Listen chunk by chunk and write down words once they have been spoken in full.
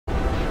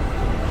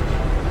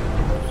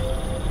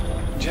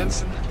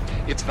Jensen,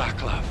 it's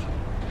Vaclav.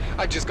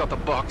 I just got the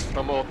box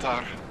from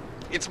Otar.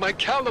 It's my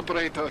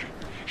calibrator.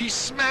 He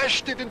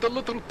smashed it into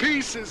little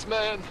pieces,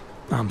 man.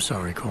 I'm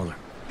sorry, caller.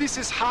 This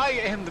is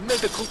high-end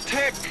medical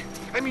tech.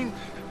 I mean,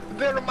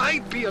 there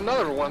might be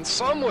another one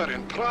somewhere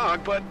in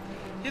Prague, but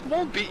it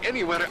won't be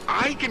anywhere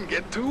I can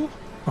get to.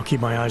 I'll keep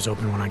my eyes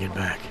open when I get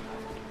back.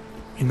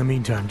 In the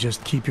meantime,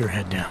 just keep your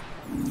head down.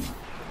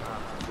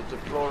 The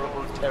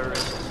deplorable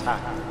terrorist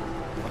attack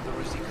on the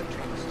Ruzicka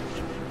train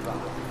station in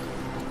Prague.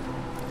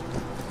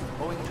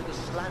 Owing to the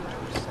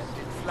slanderous and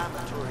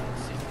inflammatory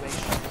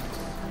insinuations,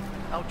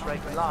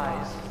 outright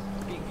lies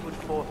being put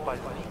forth by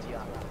the media,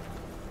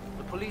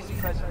 the police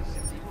presence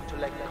in the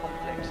Utrecht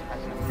complex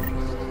has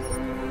increased.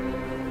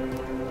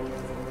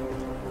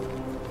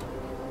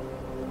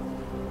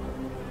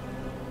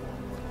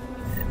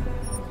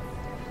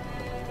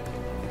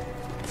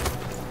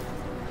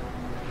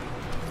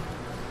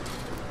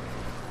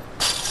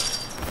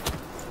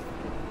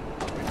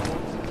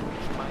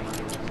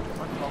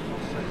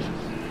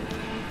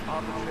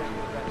 Arbitrary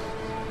arrests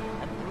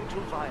and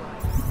brutal violence.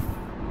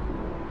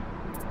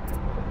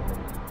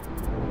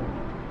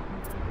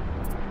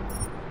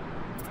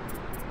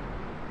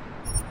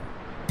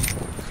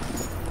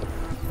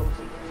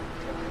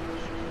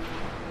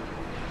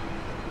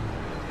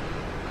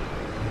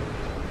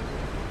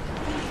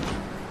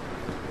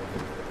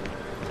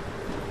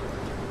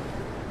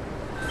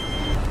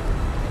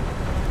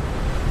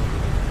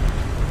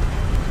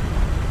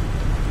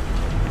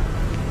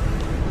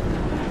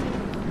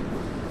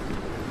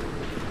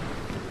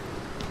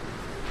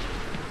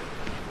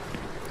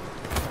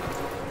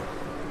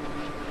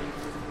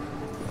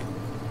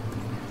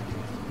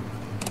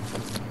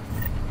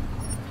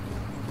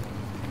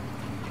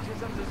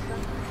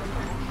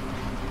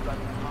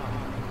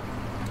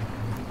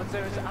 But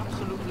there is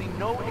absolutely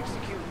no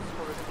excuse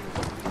for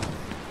refusal.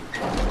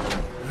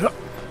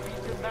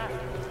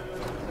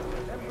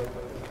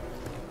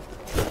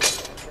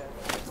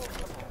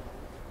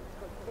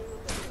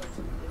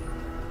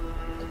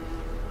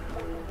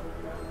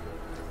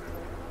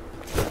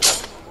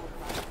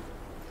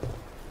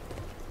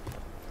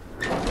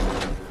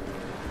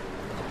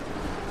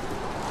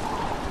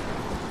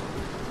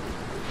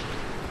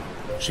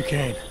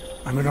 Chicane,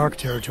 I'm in ARC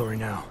territory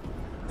now.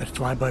 That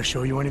flyby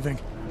show you anything?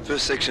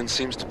 First section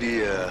seems to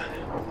be a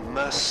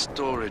mass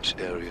storage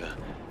area.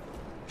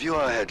 View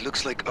ahead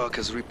looks like ARC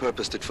has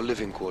repurposed it for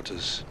living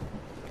quarters.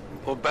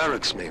 Or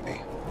barracks,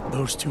 maybe.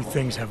 Those two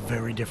things have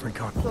very different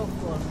Calm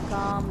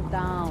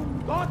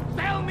down. Don't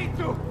tell me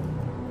to!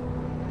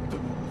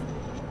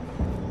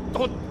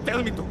 Don't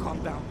tell me to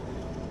calm down.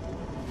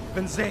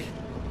 When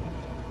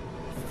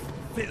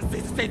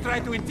they try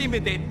to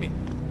intimidate me,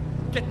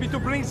 get me to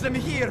bring them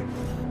here,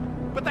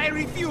 but I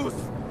refuse.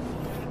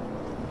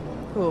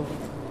 Who?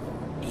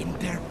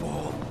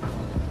 Interpol.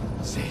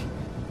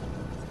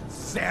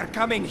 They're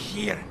coming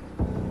here.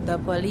 The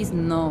police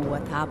know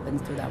what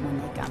happens to them when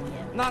they come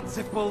here. Not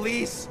the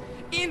police.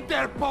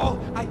 Interpol.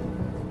 I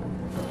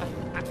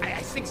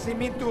think they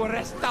mean to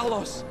arrest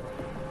Talos.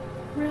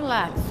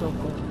 Relax,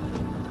 Soko.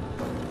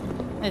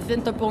 If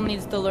Interpol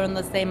needs to learn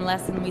the same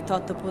lesson we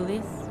taught the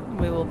police,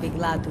 we will be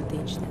glad to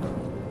teach them.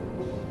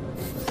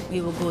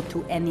 We will go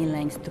to any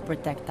lengths to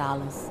protect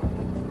Talos.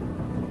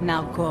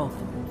 Now go.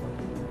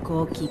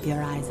 Go keep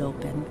your eyes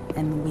open,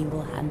 and we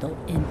will handle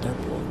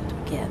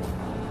Interpol together.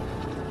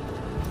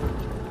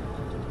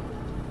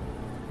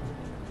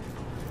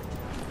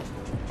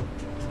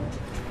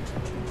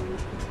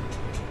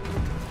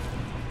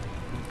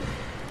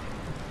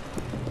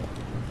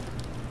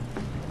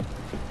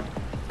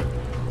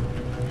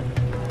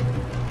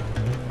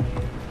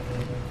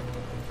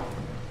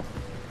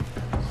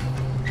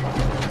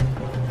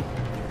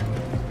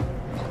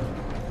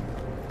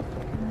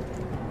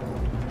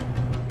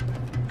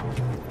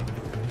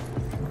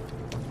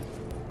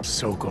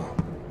 Soko.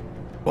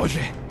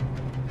 Boże,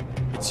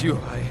 it's you.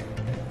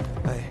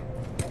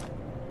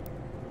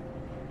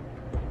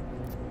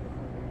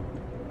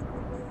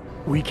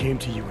 We came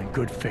to you in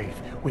good faith,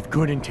 with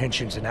good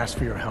intentions, and asked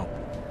for your help.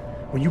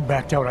 When you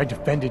backed out, I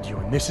defended you,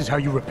 and this is how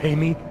you repay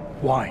me?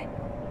 Why?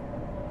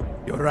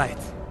 You're right.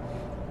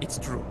 It's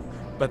true.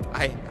 But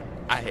I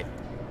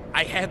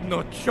had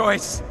no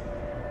choice.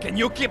 Can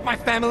you keep my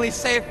family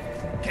safe?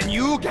 Can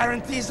you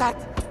guarantee that?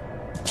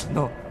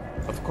 No,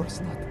 of course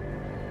not.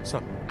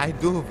 So I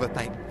do what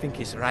I think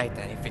is right,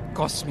 and if it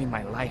costs me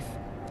my life,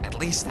 at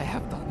least I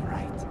have done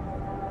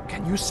right.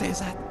 Can you say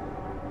that?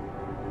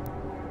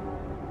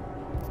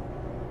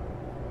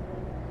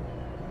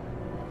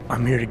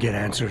 I'm here to get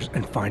answers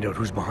and find out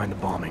who's behind the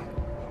bombing.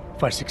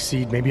 If I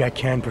succeed, maybe I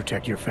can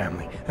protect your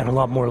family, and a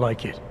lot more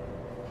like it.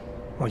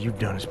 All you've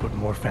done is put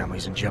more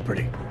families in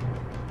jeopardy.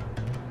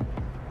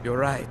 You're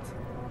right.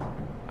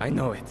 I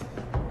know it.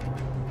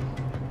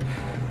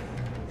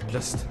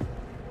 Just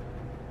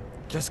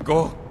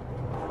go.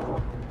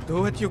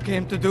 Do what you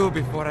came to do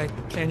before I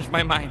change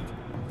my mind.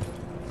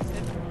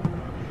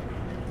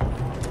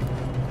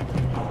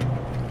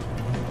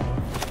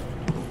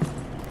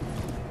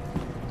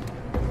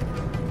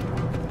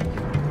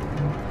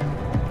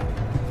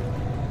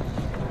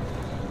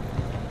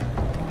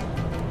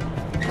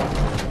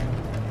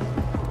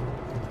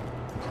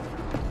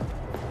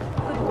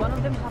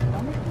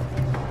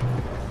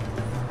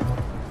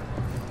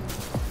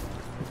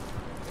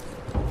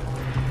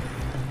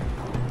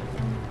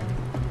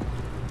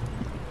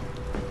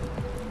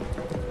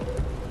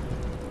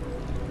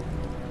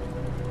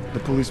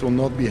 police will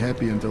not be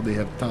happy until they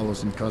have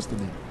Talos in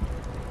custody.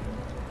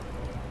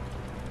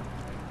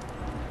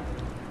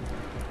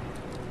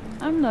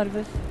 I'm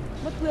nervous,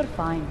 but we're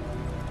fine.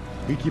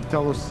 We keep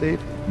Talos safe,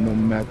 no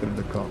matter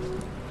the cost.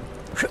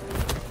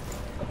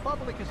 The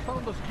public has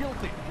found us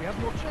guilty. We have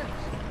no chance.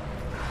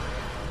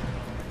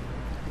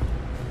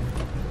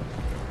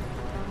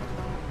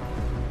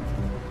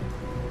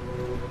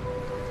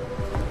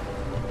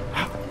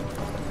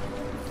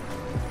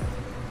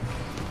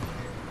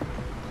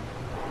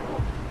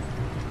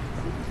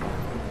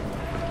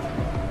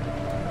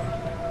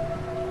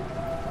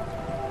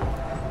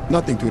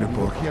 Nothing to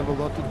report. We have a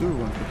lot to do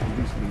once the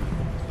police leave.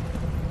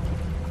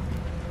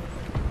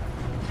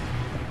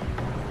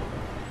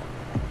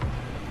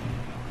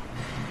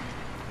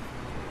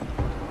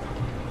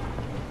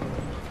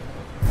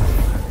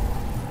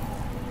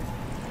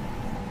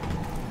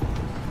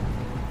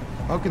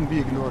 How can we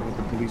ignore what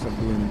the police are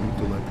doing in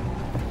Utulek?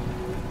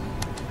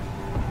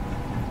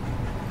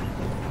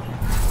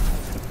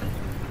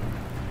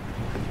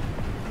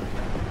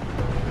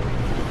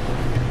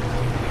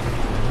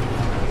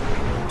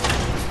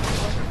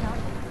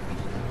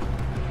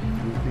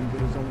 You think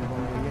there is only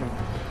one way in?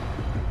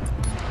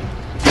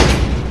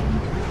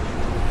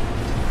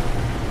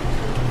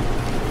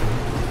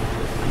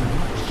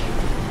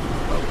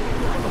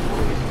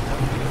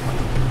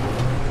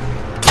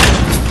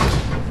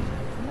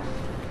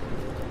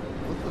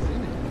 What was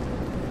in it?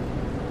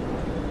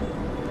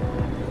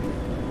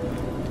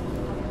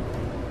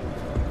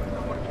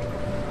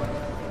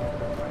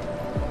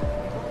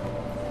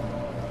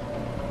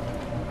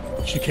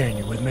 Chicane,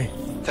 you with me?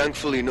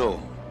 Thankfully, no.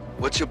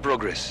 What's your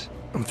progress?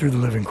 I'm through the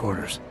living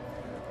quarters.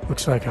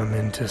 Looks like I'm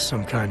into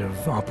some kind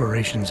of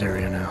operations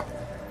area now.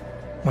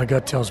 My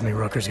gut tells me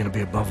Rucker's gonna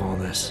be above all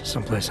this,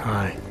 someplace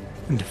high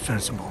and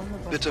defensible.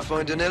 Better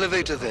find an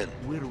elevator then.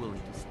 We're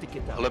willing to stick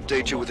it out. I'll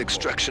update you with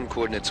extraction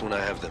coordinates when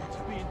I have them.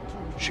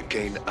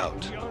 Chicane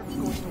out. We aren't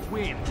going to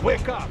win.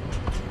 Wake up!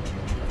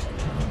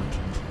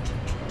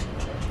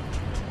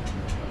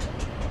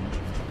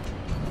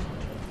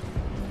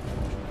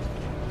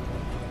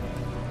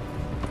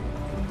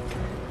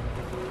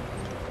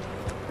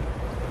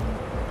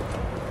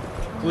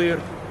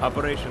 Clear.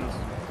 Operations.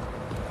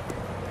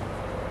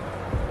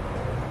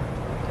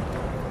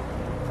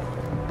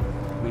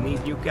 We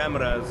need new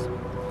cameras.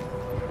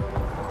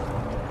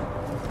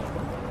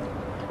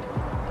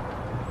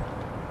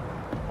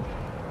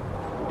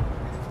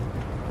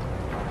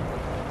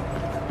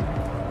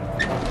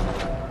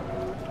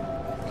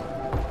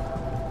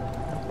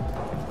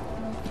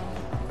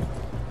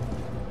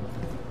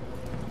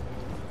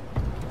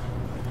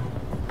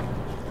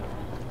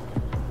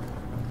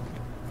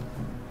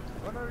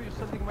 When are you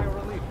sending my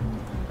relief?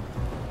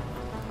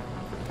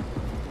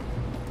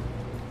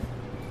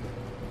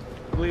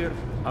 Clear.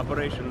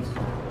 Operations.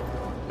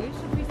 They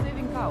should be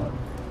saving power.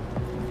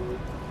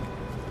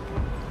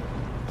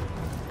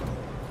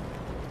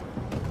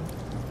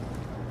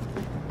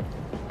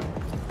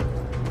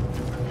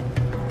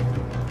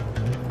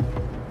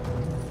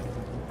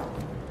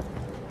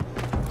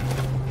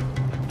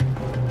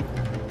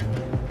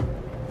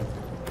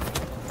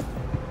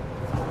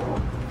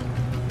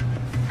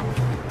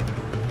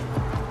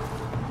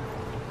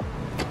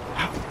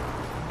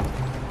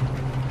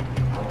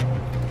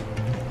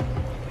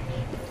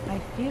 I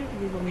fear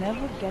we will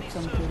never get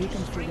them to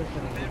reconfigure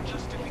the report.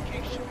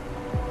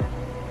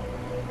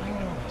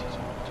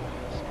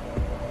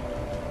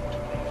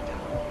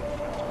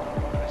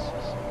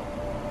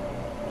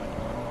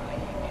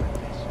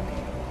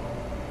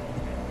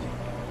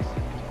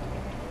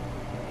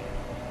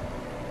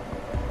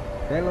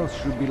 Delos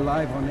should be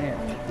live on air.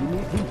 We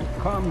need him to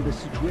calm the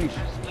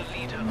situation. The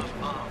leader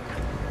of Ark.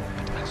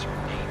 As your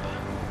neighbor.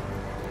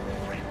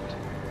 Friend.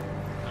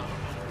 Our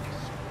only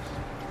source.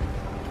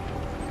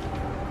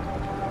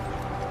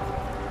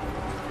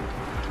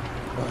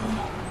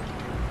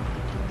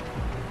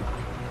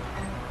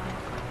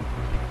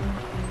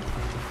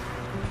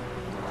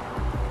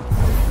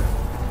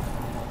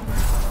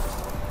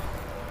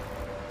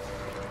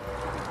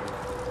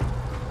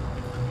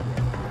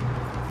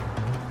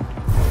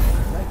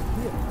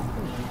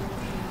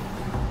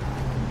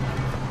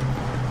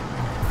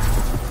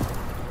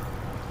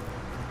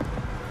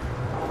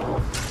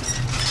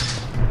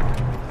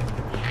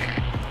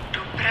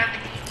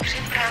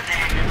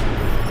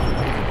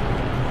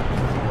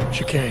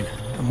 Chicane,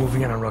 I'm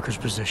moving in on Rucker's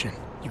position.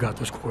 You got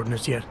those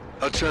coordinates yet?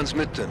 I'll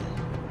transmit them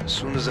as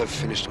soon as I've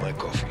finished my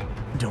coffee.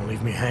 Don't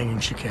leave me hanging,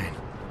 Chicane.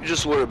 You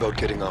just worry about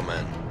getting our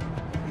man.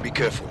 Be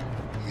careful.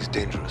 He's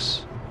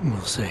dangerous.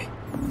 We'll see.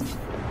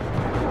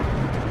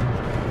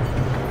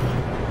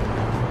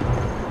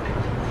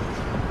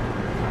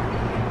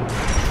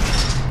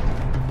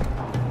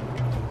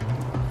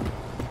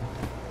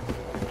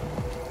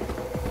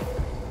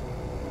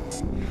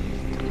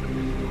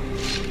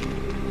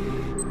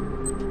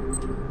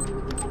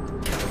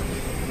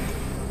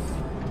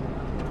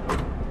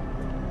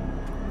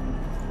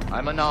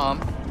 I'm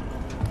unarmed.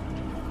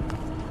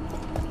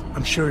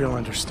 I'm sure you'll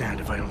understand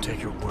if I don't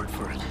take your word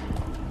for it.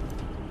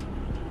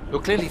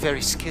 You're clearly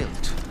very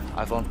skilled.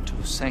 I want to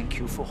thank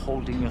you for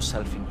holding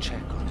yourself in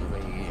check on the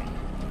way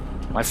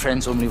in. My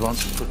friends only want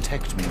to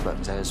protect me,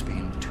 but there's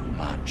been too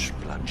much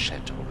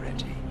bloodshed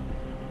already.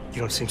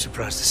 You don't seem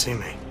surprised to see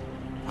me.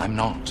 I'm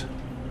not.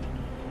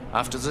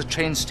 After the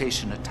train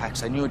station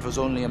attacks, I knew it was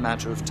only a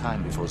matter of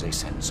time before they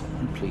sent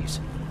someone. Please,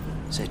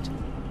 sit.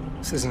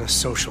 This isn't a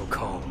social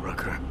call,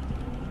 Rucker.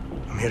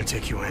 I'm here to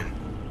take you in.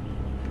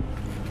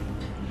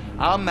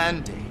 Our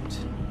mandate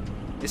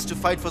is to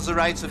fight for the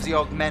rights of the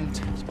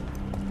augmented.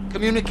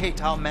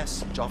 Communicate our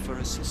message, offer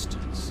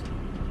assistance.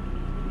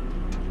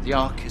 The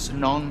Ark is a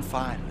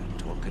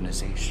non-violent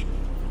organization.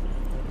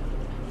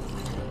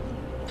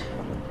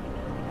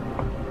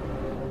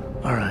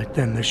 All right,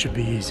 then this should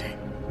be easy.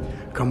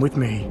 Come with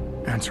me,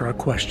 answer our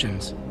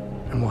questions,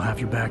 and we'll have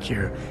you back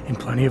here in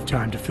plenty of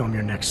time to film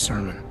your next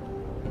sermon.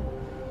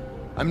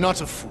 I'm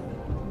not a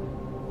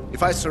fool.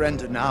 If I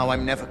surrender now,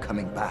 I'm never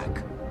coming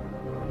back.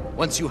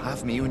 Once you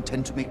have me, you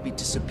intend to make me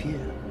disappear.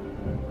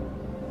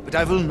 But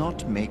I will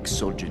not make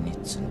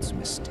Solzhenitsyn's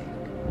mistake.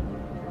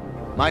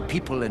 My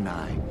people and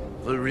I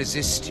will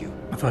resist you.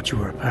 I thought you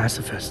were a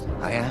pacifist.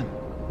 I am.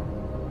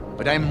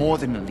 But I'm more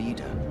than a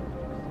leader.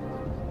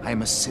 I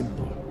am a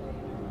symbol.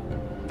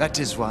 That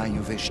is why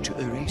you wish to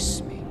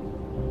erase me.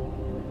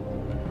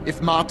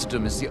 If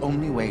martyrdom is the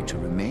only way to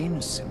remain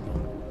a symbol,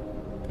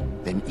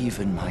 then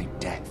even my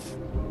death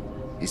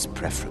is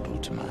preferable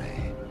to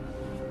my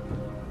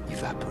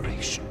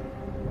evaporation.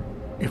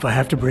 If I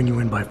have to bring you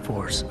in by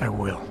force, I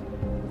will.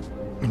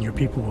 And your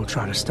people will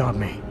try to stop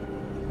me.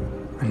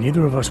 And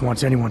neither of us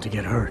wants anyone to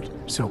get hurt,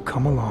 so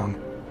come along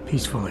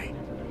peacefully.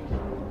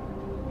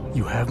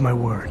 You have my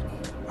word.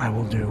 I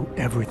will do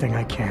everything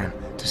I can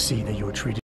to see that you are treated